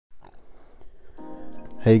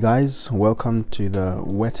Hey guys, welcome to the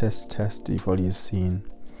wettest test you've probably seen.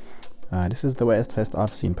 This is the wettest test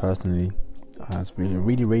I've seen personally. It's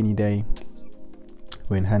really rainy day.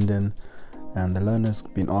 We're in Hendon and the learner's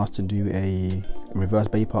been asked to do a reverse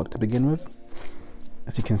bay park to begin with.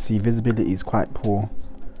 As you can see, visibility is quite poor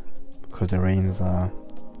because the rains are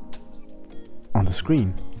on the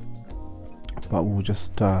screen, but we'll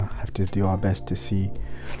just have to do our best to see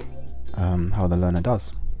how the learner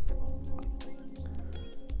does.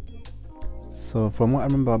 So from what I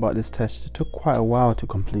remember about this test, it took quite a while to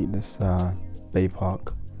complete this bay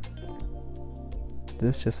park.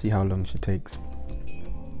 Let's just see how long she takes.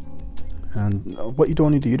 And what you don't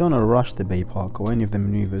want to do, you don't want to rush the bay park or any of the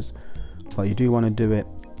maneuvers, but you do want to do it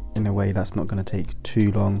in a way that's not going to take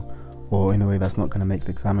too long, or in a way that's not going to make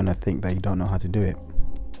the examiner think that you don't know how to do it.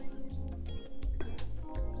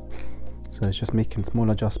 So it's just making small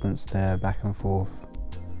adjustments there, back and forth.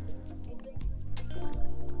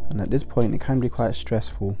 And at this point it can be quite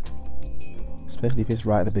stressful, especially if it's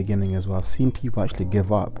right at the beginning as well. I've seen people actually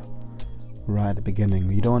give up right at the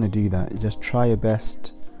beginning. You don't want to do that. You just try your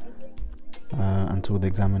best until the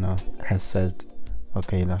examiner has said,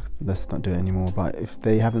 okay, let's not do it anymore. But if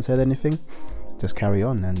they haven't said anything, just carry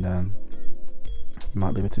on, and you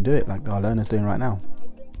might be able to do it like our learner's doing right now.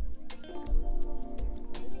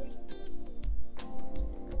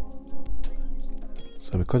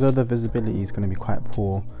 So because of the visibility is going to be quite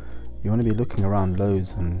poor, you want to be looking around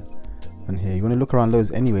loads and here. You want to look around loads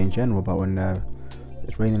anyway in general, but when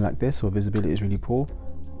it's raining like this or visibility is really poor,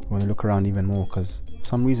 you want to look around even more, because for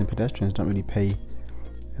some reason pedestrians don't really pay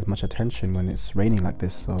as much attention when it's raining like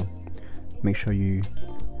this. So make sure you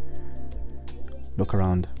look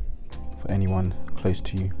around for anyone close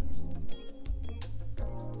to you.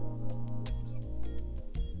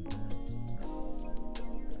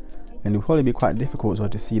 And it'll probably be quite difficult as well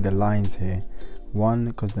to see the lines here. One,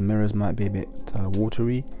 because the mirrors might be a bit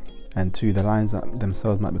watery, and two, the lines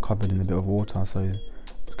themselves might be covered in a bit of water, so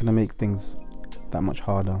it's going to make things that much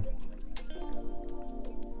harder.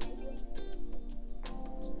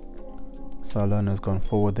 So our learner's gone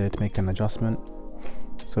forward there to make an adjustment.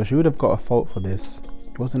 So she would have got a fault for this.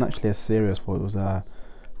 It wasn't actually a serious fault, it was a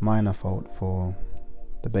minor fault for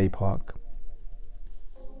the bay park.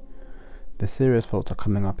 The serious faults are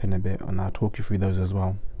coming up in a bit, and I'll talk you through those as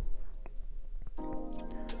well.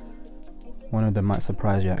 One of them might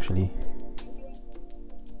surprise you actually.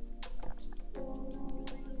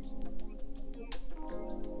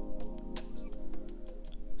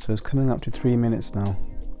 So it's coming up to 3 minutes now,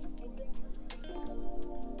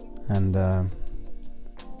 and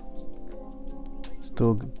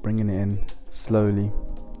still bringing it in slowly.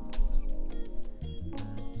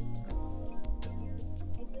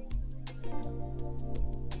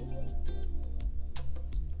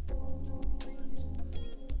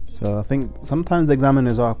 So I think sometimes the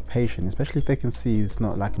examiners are patient, especially if they can see it's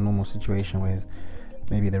not like a normal situation where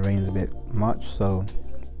maybe the rain's a bit much, so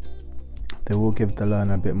they will give the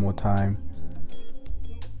learner a bit more time.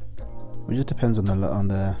 It just depends on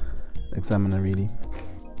the examiner really.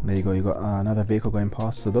 There you go, you got another vehicle going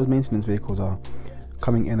past. So those maintenance vehicles are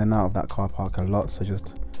coming in and out of that car park a lot, so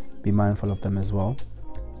just be mindful of them as well.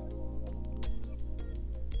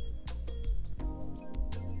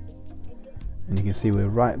 And you can see we're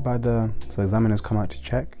right by so examiners come out to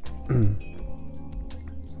check.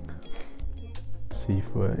 See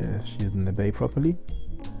if she's in the bay properly.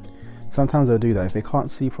 Sometimes they'll do that. If they can't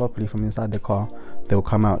see properly from inside the car, they'll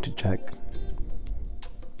come out to check,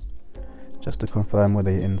 just to confirm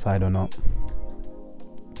whether you're inside or not.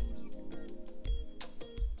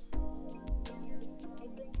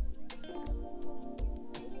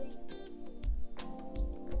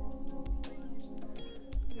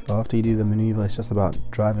 So after you do the maneuver, it's just about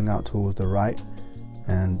driving out towards the right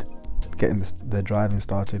and getting the driving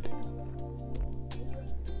started.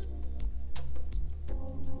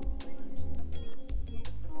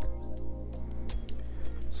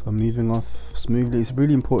 So moving off smoothly. It's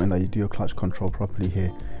really important that you do your clutch control properly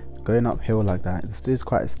here. Going uphill like that, this is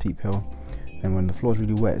quite a steep hill, and when the floor is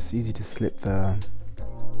really wet, it's easy to slip the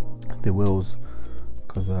wheels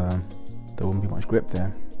because there won't be much grip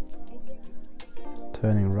there.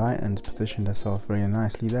 Turning right and positioned herself very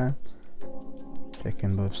nicely there,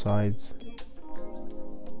 checking both sides,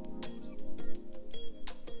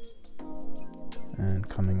 and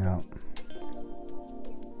coming out.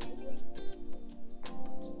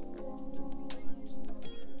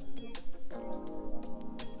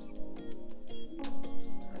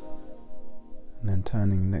 And then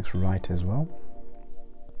turning next right as well.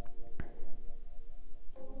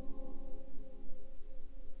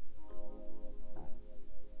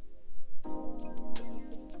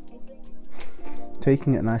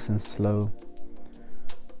 taking it nice and slow,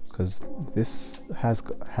 because this has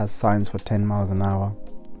signs for 10 miles an hour,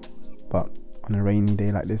 but on a rainy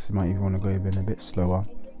day like this you might even want to go even a bit slower.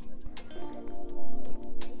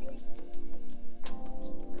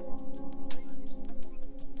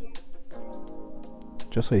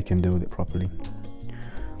 Just so you can deal with it properly.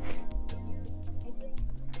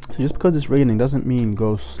 So just because it's raining doesn't mean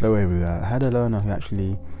go slow everywhere. I had a learner who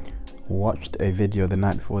actually watched a video the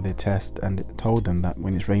night before their test, and it told them that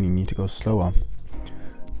when it's raining you need to go slower.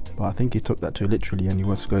 But I think he took that too literally, and he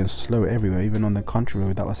was going slow everywhere. Even on the country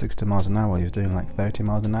road that was 60 miles an hour, he was doing like 30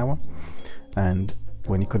 miles an hour, and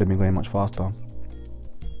when he could have been going much faster,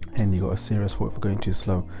 and he got a serious fault for going too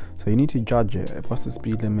slow. So you need to judge it. What's the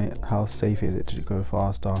speed limit? How safe is it to go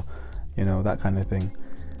faster? You know, that kind of thing.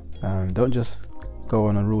 Don't just go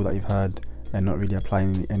on a rule that you've heard and not really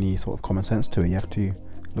applying any sort of common sense to it. You have to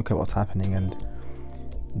look at what's happening and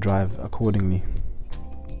drive accordingly.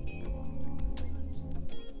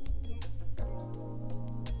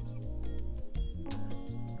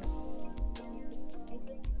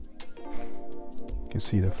 You can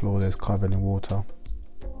see the floor there's covered in water,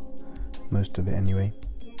 most of it anyway.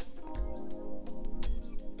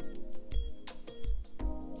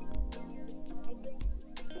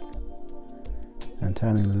 And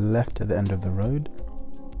turning left at the end of the road.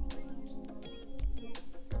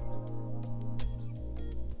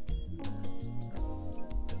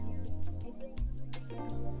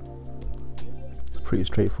 It's pretty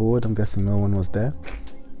straightforward. I'm guessing no one was there.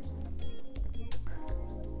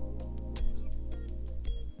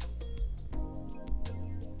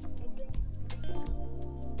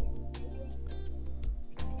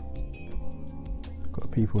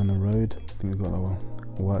 Got people in the road. I think we've got our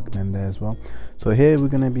workmen there as well. So here we're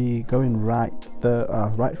going to be going right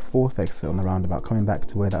fourth exit on the roundabout, coming back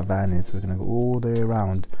to where that van is. So we're going to go all the way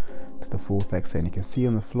around to the fourth exit, and you can see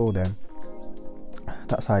on the floor there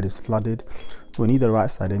that side is flooded. We need the right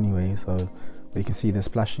side anyway, so but you can see the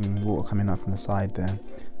splashing water coming out from the side there,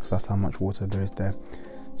 because that's how much water there is there.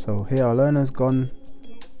 So here our learner's gone.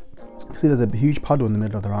 See, there's a huge puddle in the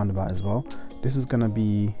middle of the roundabout as well. This is going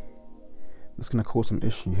to cause some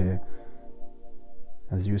issue here,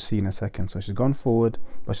 as you'll see in a second. So she's gone forward,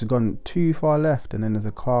 but she's gone too far left, and then there's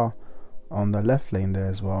a car on the left lane there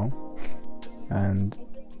as well, and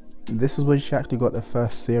this is where she actually got the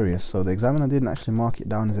first serious. So the examiner didn't actually mark it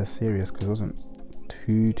down as a serious because it wasn't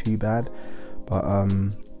too bad, but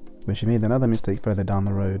when she made another mistake further down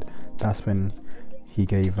the road, that's when he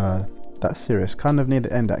gave her that serious. Kind of near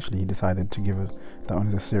the end actually, he decided to give her that one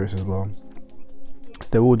as a serious as well.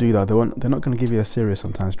 They will do that. They're not going to give you a serious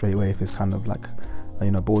sometimes straight away if it's kind of like,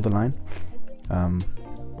 you know, borderline,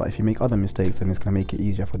 but if you make other mistakes, then it's going to make it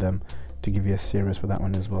easier for them to give you a serious for that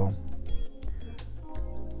one as well.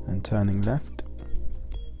 And turning left.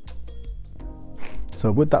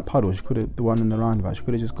 So with that puddle, she could have, the one in the roundabout, she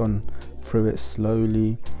could have just gone through it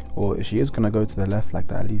slowly, or if she is going to go to the left like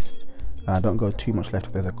that, at least don't go too much left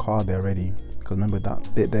if there's a car there already, because remember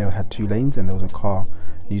that bit there had 2 lanes and there was a car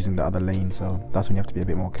using the other lane, so that's when you have to be a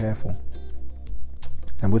bit more careful.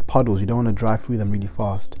 And with puddles, you don't want to drive through them really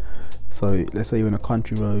fast. So let's say you're on a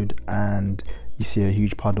country road and you see a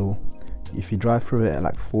huge puddle. If you drive through it at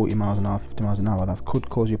like 40 miles an hour, 50 miles an hour, that could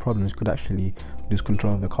cause you problems. You could actually lose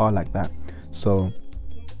control of the car like that. So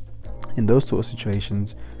in those sort of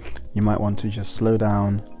situations, you might want to just slow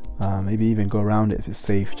down, maybe even go around it if it's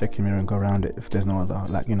safe. Check your mirror and go around it if there's no other,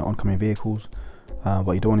 like, you know, oncoming vehicles.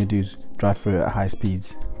 What you don't want to do is drive through it at high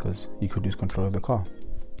speeds, because you could lose control of the car.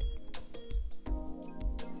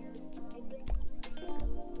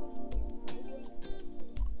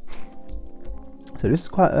 So this is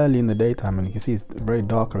quite early in the daytime, and you can see it's very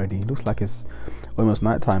dark already. It looks like it's almost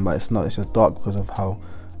nighttime, but it's not. It's just dark because of how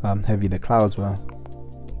heavy the clouds were.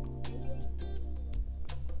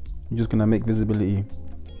 You're just gonna make visibility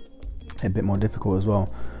a bit more difficult as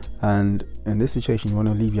well. And in this situation, you want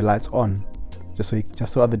to leave your lights on, just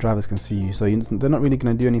so other drivers can see you. So they're not really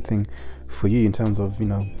gonna do anything for you in terms of, you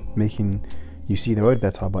know, making you see the road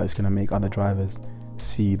better, but it's gonna make other drivers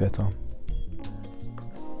see you better.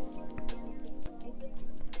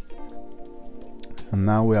 And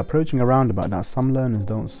now we're approaching a roundabout that some learners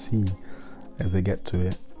don't see as they get to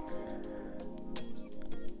it.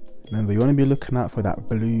 Remember, you want to be looking out for that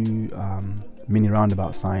blue mini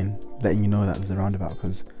roundabout sign, letting you know that there's a roundabout,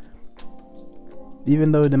 because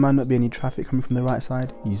even though there might not be any traffic coming from the right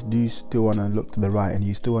side, you do still want to look to the right, and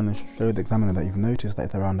you still want to show the examiner that you've noticed that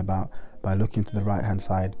it's a roundabout by looking to the right hand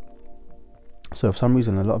side. So if for some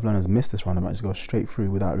reason a lot of learners miss this roundabout, just go straight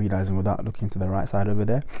through without realizing, without looking to the right side over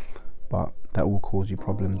there, but that will cause you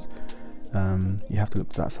problems. You have to look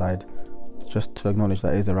to that side just to acknowledge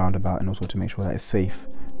that it is a roundabout and also to make sure that it's safe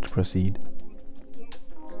to proceed.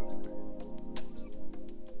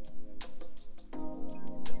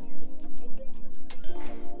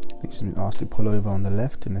 I think she's been asked to pull over on the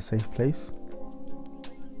left in a safe place.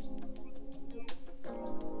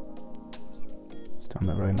 She's done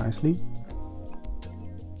that very nicely.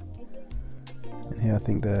 And here I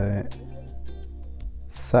think the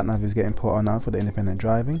sat-nav is getting put on now for the independent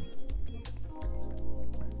driving.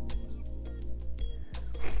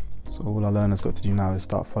 So all our learner's got to do now is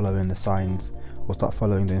start following the signs or start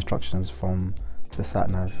following the instructions from the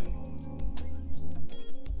sat-nav.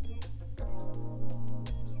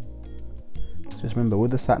 So just remember,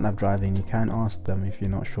 with the sat-nav driving, you can ask them if you're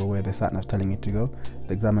not sure where the sat-nav's telling you to go.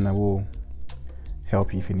 The examiner will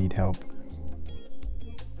help you if you need help.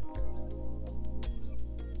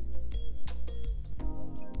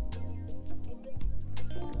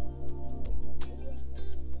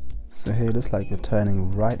 So here it looks like you're turning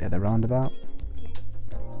right at the roundabout.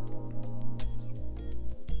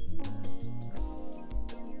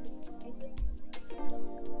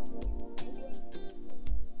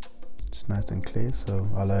 It's nice and clear, so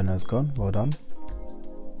our learner's gone. Well done.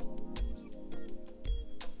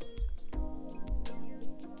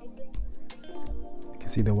 You can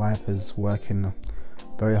see the wipers working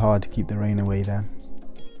very hard to keep the rain away there.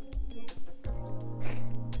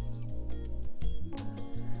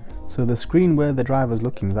 So the screen where the driver's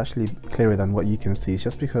looking is actually clearer than what you can see. It's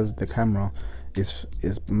just because the camera is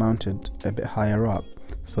mounted a bit higher up,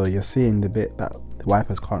 so you're seeing the bit that the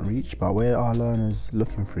wipers can't reach, but where our learner's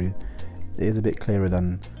looking through, it is a bit clearer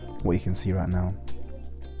than what you can see right now.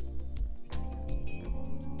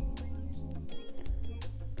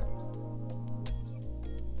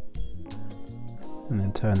 And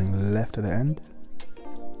then turning left at the end.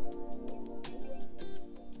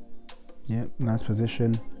 Yep, nice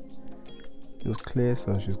position. It was clear,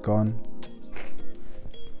 so she's gone.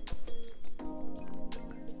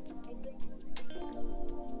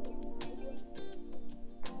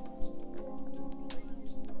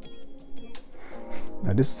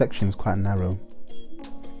 Now this section is quite narrow.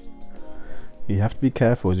 You have to be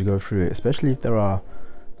careful as you go through it, especially if there are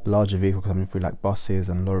larger vehicles coming through like buses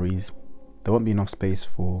and lorries. There won't be enough space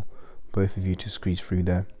for both of you to squeeze through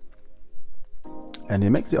there. And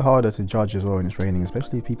it makes it harder to judge as well when it's raining,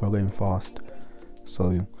 especially if people are going fast.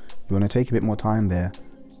 So you want to take a bit more time there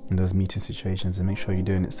in those meeting situations and make sure you're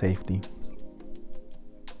doing it safely.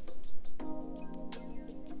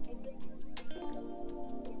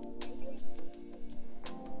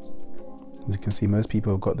 As you can see, most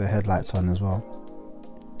people have got their headlights on as well,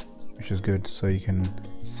 which is good, so you can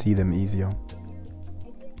see them easier.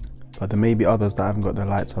 But there may be others that haven't got their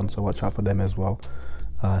lights on, so watch out for them as well,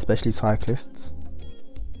 especially cyclists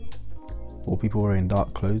or people wearing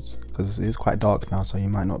dark clothes, because it is quite dark now, so you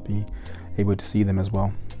might not be able to see them as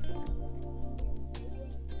well.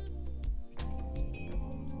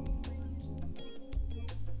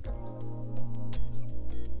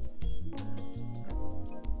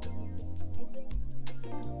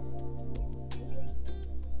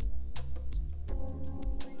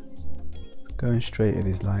 Going straight at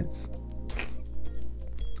these lights.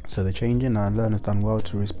 So they're changing, our learner's done well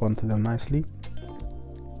to respond to them nicely.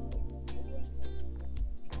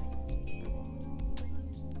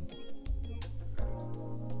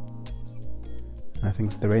 I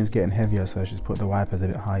think the rain's getting heavier, so she's put the wipers a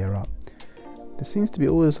bit higher up. There seems to be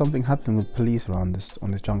always something happening with police around this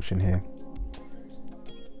on this junction here.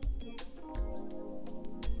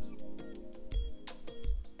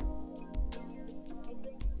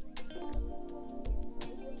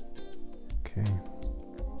 Okay.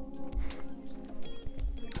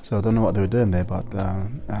 So I don't know what they were doing there, but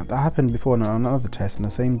that happened before on another test in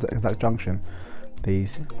the same exact junction. They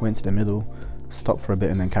went to the middle, stopped for a bit,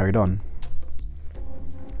 and then carried on.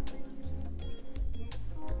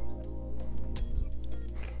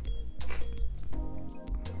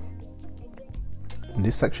 And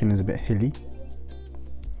this section is a bit hilly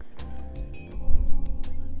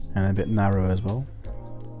and a bit narrow as well.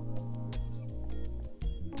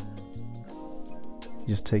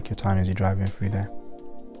 Just take your time as you're driving through there.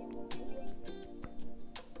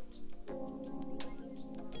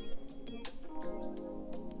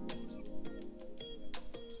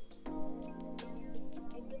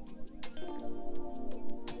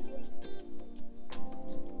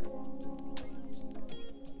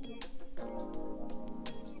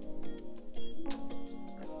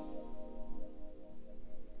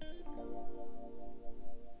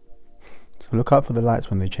 So look out for the lights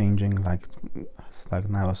when they're changing, like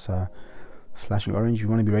now it's flashing orange. You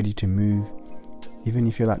want to be ready to move. Even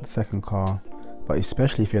if you're like the second car, but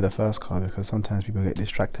especially if you're the first car, because sometimes people get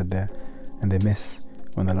distracted there and they miss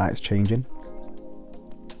when the light's changing.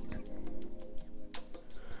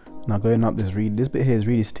 Now going up this bit here is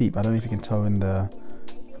really steep. I don't know if you can tell from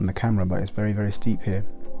the camera, but it's very, very steep here.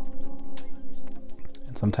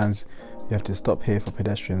 And sometimes you have to stop here for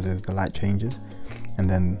pedestrians as the light changes, and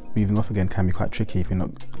then moving off again can be quite tricky if you're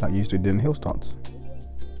not like used to doing hill starts.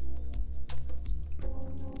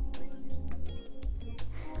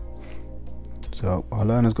 So our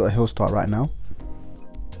learner's got a hill start right now.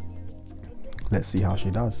 Let's see how she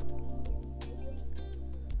does.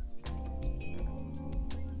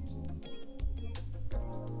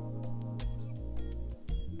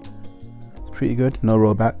 It's pretty good, no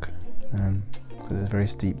rollback, because it's very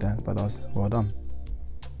steep there, but that was well done.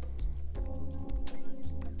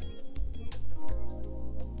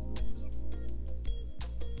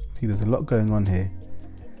 See, there's a lot going on here.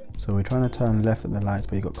 So we're trying to turn left at the lights,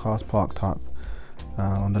 but you've got cars parked up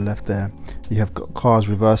on the left there. You have got cars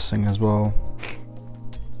reversing as well.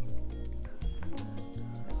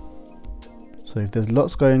 So if there's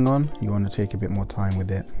lots going on, you want to take a bit more time with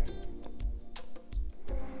it.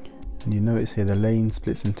 And you notice here the lane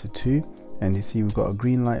splits into two, and you see we've got a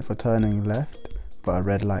green light for turning left, but a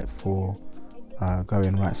red light for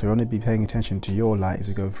going right. So you want to be paying attention to your light as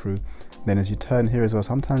you go through. Then as you turn here as well,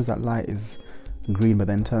 sometimes that light is green but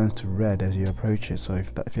then turns to red as you approach it. So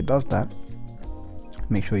if it does that,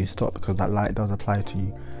 make sure you stop, because that light does apply to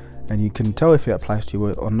you, and you can tell if it applies to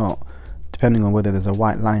you or not depending on whether there's a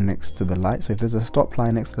white line next to the light. So if there's a stop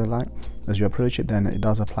line next to the light as you approach it, then it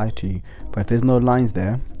does apply to you. But if there's no lines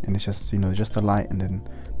there and it's just, you know, just a light and then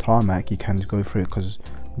tarmac, you can go through it, because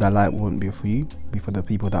that light won't be for you, it'll be for the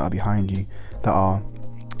people that are behind you, that are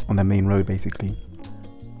on the main road basically.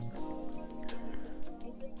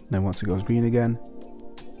 Then once it goes green again,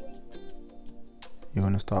 you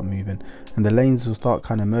want to start moving, and the lanes will start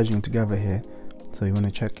kind of merging together here. So you want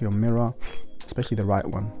to check your mirror, especially the right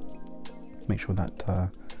one. Make sure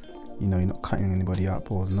that you know, you're not cutting anybody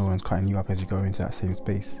up, or no one's cutting you up as you go into that same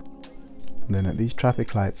space. And then at these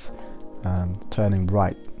traffic lights, turning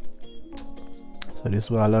right. So this is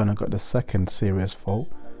where our learner got the second serious fault,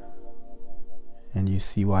 and you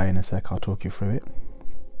see why in a sec. I'll talk you through it.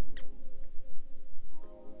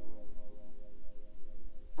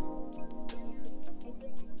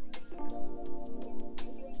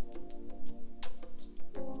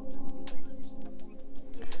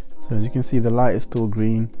 So as you can see, the light is still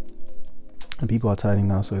green and people are turning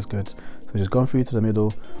now, so it's good. So just gone through to the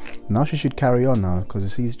middle. Now she should carry on now, because you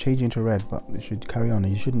see it's changing to red, but it should carry on,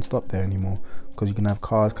 and you shouldn't stop there anymore, because you can have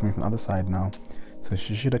cars coming from the other side now. So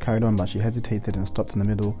she should have carried on, but she hesitated and stopped in the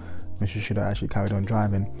middle when she should have actually carried on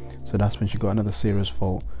driving. So that's when she got another serious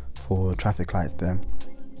fault for traffic lights there.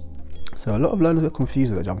 So a lot of learners get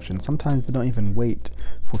confused at the junction. Sometimes they don't even wait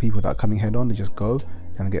for people that are coming head on, they just go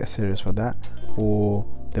and get serious for that, or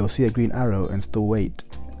they'll see a green arrow and still wait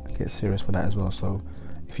and get serious for that as well. So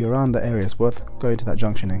if you're around the area, it's worth going to that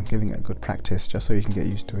junction and giving it a good practice, just so you can get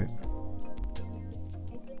used to it.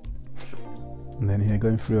 And then here,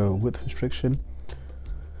 going through a width restriction.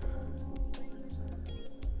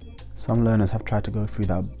 Some learners have tried to go through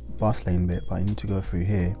that bus lane bit, but you need to go through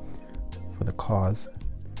here for the cars.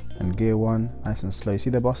 And gear 1, nice and slow. You see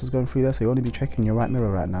the bus is going through there, so you want to be checking your right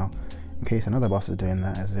mirror right now, in case another bus is doing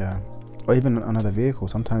that, or even another vehicle.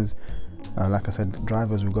 Sometimes, like I said,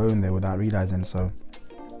 drivers will go in there without realizing. So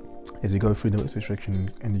as you go through the width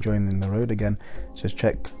restriction and you join in the road again, just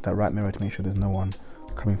check that right mirror to make sure there's no one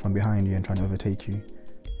coming from behind you and trying to overtake you.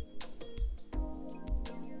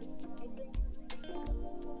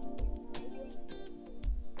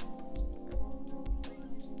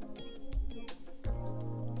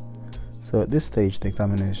 So at this stage, the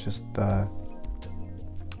examiner is just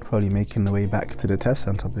probably making the way back to the test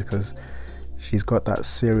center, because she's got that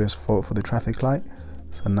serious fault for the traffic light.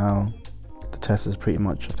 So now the test is pretty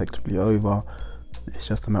much effectively over. It's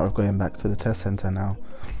just a matter of going back to the test center now.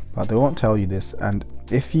 But they won't tell you this, and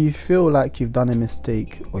if you feel like you've done a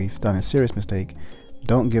mistake, or you've done a serious mistake,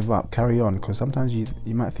 don't give up, carry on, because sometimes you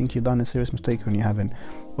might think you've done a serious mistake when you haven't.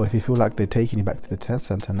 Or if you feel like they're taking you back to the test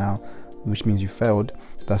center now, which means you failed,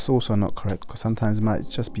 that's also not correct, because sometimes it might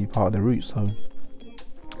just be part of the route. So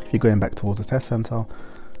if you're going back towards the test center,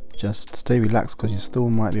 just stay relaxed, because you still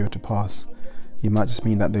might be able to pass. You might just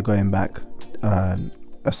mean that they're going back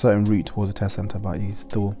a certain route towards the test center, but you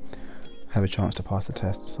still have a chance to pass the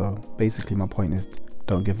test. So basically my point is,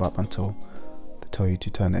 don't give up until they tell you to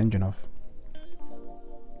turn the engine off.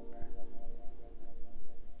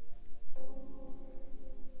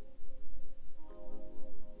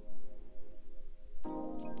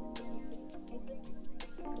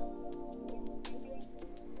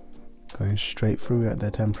 Going straight through at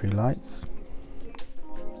their temporary lights.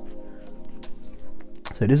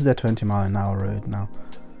 So this is their 20-mile-an-hour road now.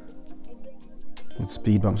 With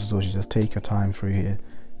speed bumps as well, you just take your time through here.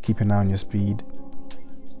 Keep an eye on your speed.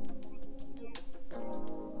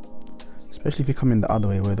 Especially if you come in the other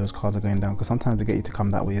way where those cars are going down, because sometimes they get you to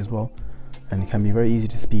come that way as well. And it can be very easy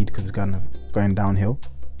to speed because it's kind of going downhill.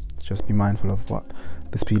 Just be mindful of what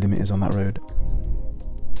the speed limit is on that road.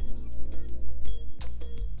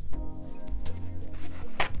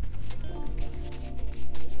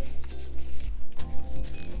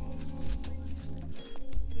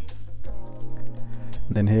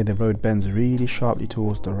 And then here the road bends really sharply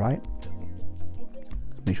towards the right.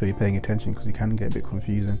 Make sure you're paying attention because it can get a bit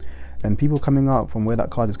confusing. And people coming out from where that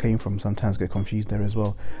car just came from sometimes get confused there as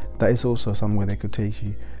well. That is also somewhere they could take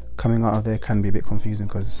you. Coming out of there can be a bit confusing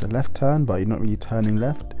because it's a left turn, but you're not really turning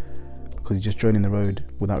left because you're just joining the road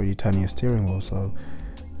without really turning your steering wheel. So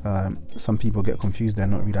some people get confused there,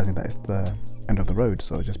 not realizing that it's the end of the road.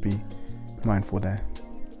 So just be mindful there.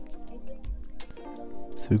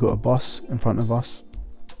 So we've got a bus in front of us,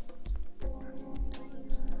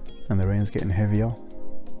 and the rain's getting heavier.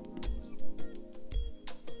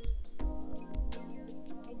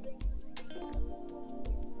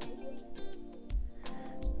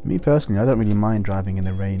 Me personally, I don't really mind driving in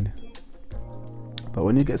the rain, but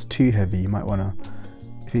when it gets too heavy, you might want to,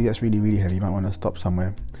 if it gets really heavy, you might want to stop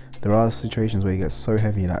somewhere. There are situations where it gets so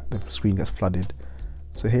heavy that the screen gets flooded.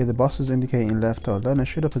 So here the bus is indicating left. Our learners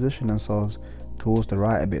should have positioned themselves towards the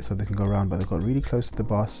right a bit so they can go around, but they got really close to the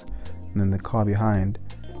bus, and then the car behind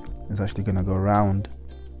is actually going to go around.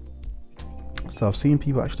 So I've seen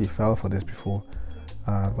people actually fail for this before,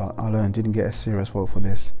 but our learner didn't get a serious fault for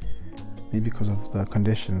this. Maybe because of the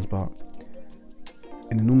conditions, but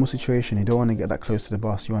in a normal situation you don't want to get that close to the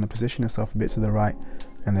bus. You want to position yourself a bit to the right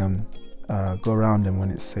and then go around them when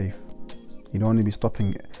it's safe. You don't want to be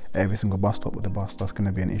stopping at every single bus stop with the bus. That's going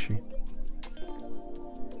to be an issue.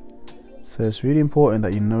 So it's really important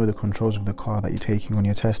that you know the controls of the car that you're taking on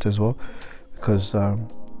your test as well, because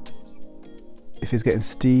if it's getting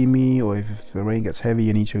steamy or if the rain gets heavy,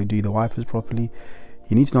 you need to do the wipers properly.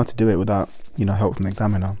 You need to know how to do it without help from the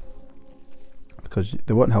examiner, because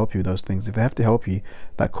they won't help you with those things. If they have to help you,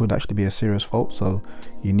 that could actually be a serious fault. So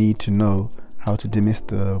you need to know how to demist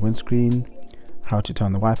the windscreen, how to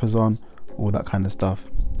turn the wipers on, all that kind of stuff.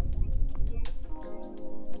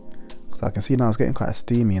 So I can see now it's getting quite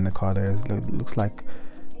steamy in the car there. It looks like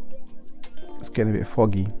it's getting a bit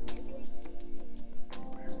foggy.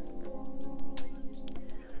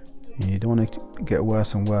 And you don't want to get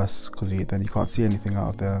worse and worse because then you can't see anything out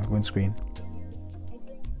of the windscreen.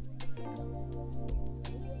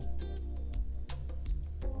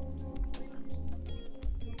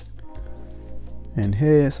 And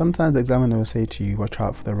here, sometimes the examiner will say to you, watch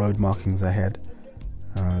out for the road markings ahead.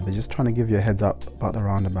 They're just trying to give you a heads up about the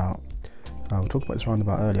roundabout. We'll talk about this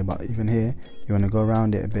roundabout earlier, but even here, you want to go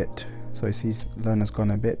around it a bit. So you see, learner's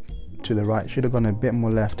gone a bit to the right, should have gone a bit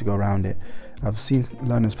more left to go around it. I've seen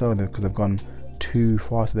learners fail there because they've gone too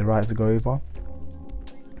far to the right to go over.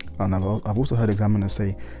 And I've also heard examiners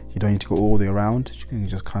say you don't need to go all the way around, you can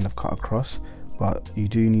just kind of cut across, but you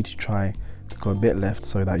do need to try go a bit left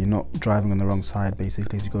so that you're not driving on the wrong side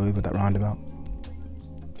basically as you go over that roundabout.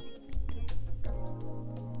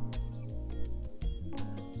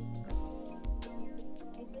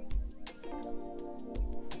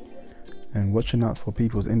 And watching out for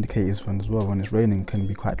people's indicators as well when it's raining can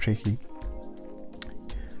be quite tricky.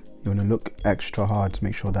 You want to look extra hard to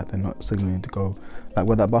make sure that they're not signaling to go, like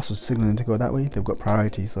where that bus was signaling to go that way, they've got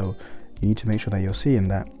priority, so you need to make sure that you're seeing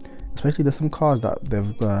that. Especially there's some cars that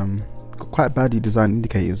they've got quite badly designed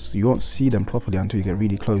indicators. You won't see them properly until you get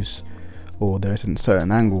really close or they're at a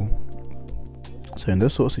certain angle. So in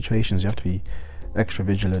those sort of situations you have to be extra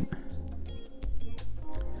vigilant.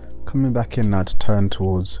 Coming back in now to turn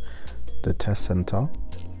towards the test center.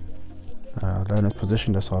 Learner's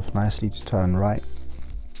positioned herself nicely to turn right.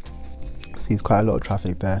 Sees quite a lot of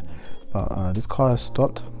traffic there, but this car has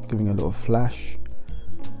stopped, giving a little flash.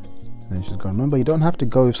 Then she's gone. Remember, you don't have to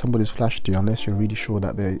go if somebody's flashed you unless you're really sure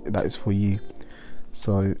that that is for you.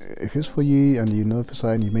 So if it's for you and you know for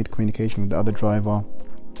certain you've made communication with the other driver,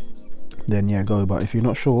 then yeah, go. But if you're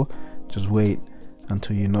not sure, just wait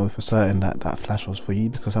until you know for certain that that flash was for you,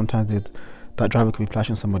 because sometimes that driver could be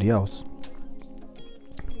flashing somebody else.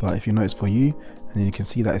 But if you know it's for you and then you can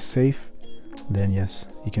see that it's safe, then yes,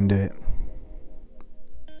 you can do it.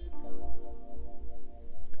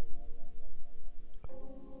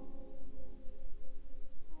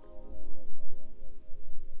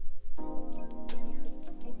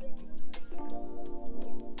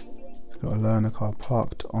 Got a learner car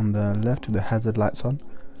parked on the left with the hazard lights on.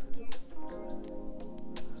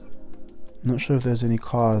 Not sure if there's any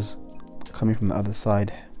cars coming from the other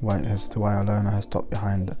side as to why our learner has stopped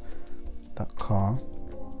behind that car.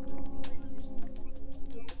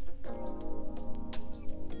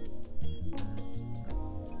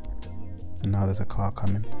 And now there's a car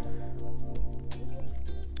coming.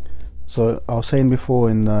 So I was saying before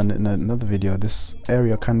in another video, this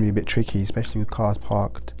area can be a bit tricky, especially with cars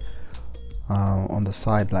parked on the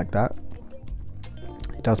side like that.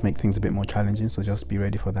 It does make things a bit more challenging, so just be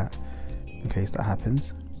ready for that in case that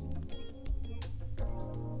happens.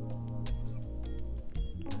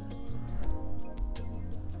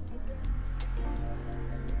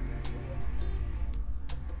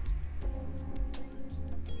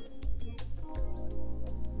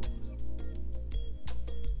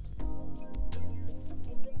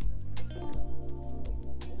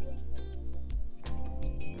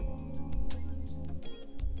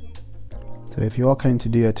 So if you are going to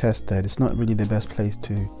do a test there, it's not really the best place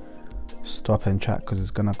to stop and chat, because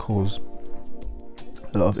it's going to cause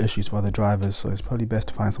a lot of issues for other drivers, so it's probably best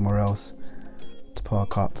to find somewhere else to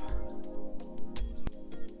park up.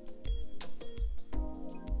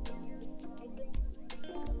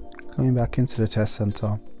 Coming back into the test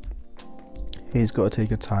centre, here you've got to take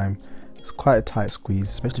your time. It's quite a tight squeeze,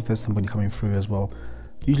 especially if there's somebody coming through as well.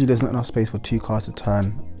 Usually there's not enough space for two cars to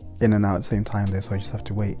turn in and out at the same time there, so you just have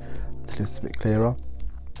to wait until it's a bit clearer.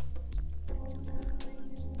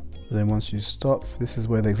 Then once you stop, this is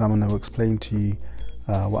where the examiner will explain to you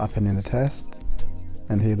what happened in the test,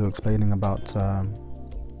 and here they're explaining about the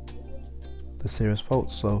serious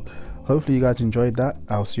faults. So hopefully you guys enjoyed that.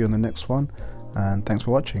 I'll see you on the next one, and thanks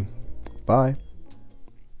for watching. Bye.